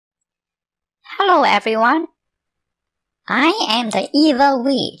Hello everyone, I am the evil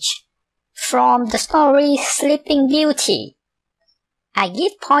witch from the story Sleeping Beauty. I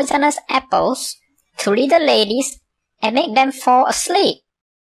give poisonous apples to little ladies and make them fall asleep.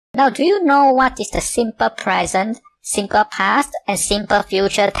 Now do you know what is the simple present, simple past and simple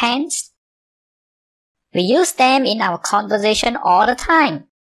future tense? We use them in our conversation all the time.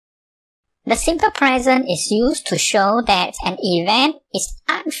 The simple present is used to show that an event is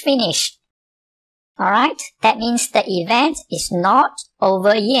unfinished. Alright, that means the event is not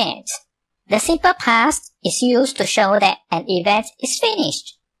over yet. The simple past is used to show that an event is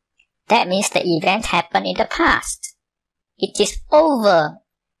finished. That means the event happened in the past. It is over.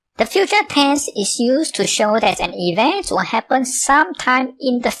 The future tense is used to show that an event will happen sometime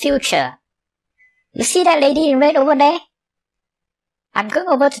in the future. You see that lady in red over there? I'm going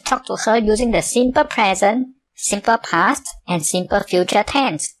over to talk to her using the simple present, simple past, and simple future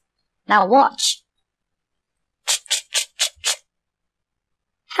tense. Now watch.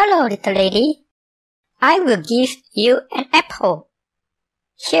 Hello, little lady. I will give you an apple.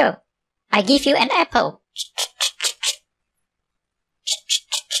 Here, I give you an apple.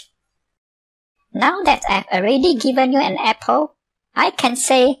 Now that I've already given you an apple, I can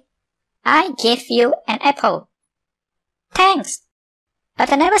say, I gave you an apple. Thanks.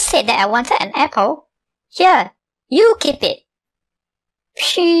 But I never said that I wanted an apple. Here, you keep it.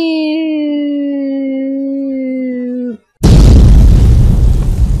 Phew.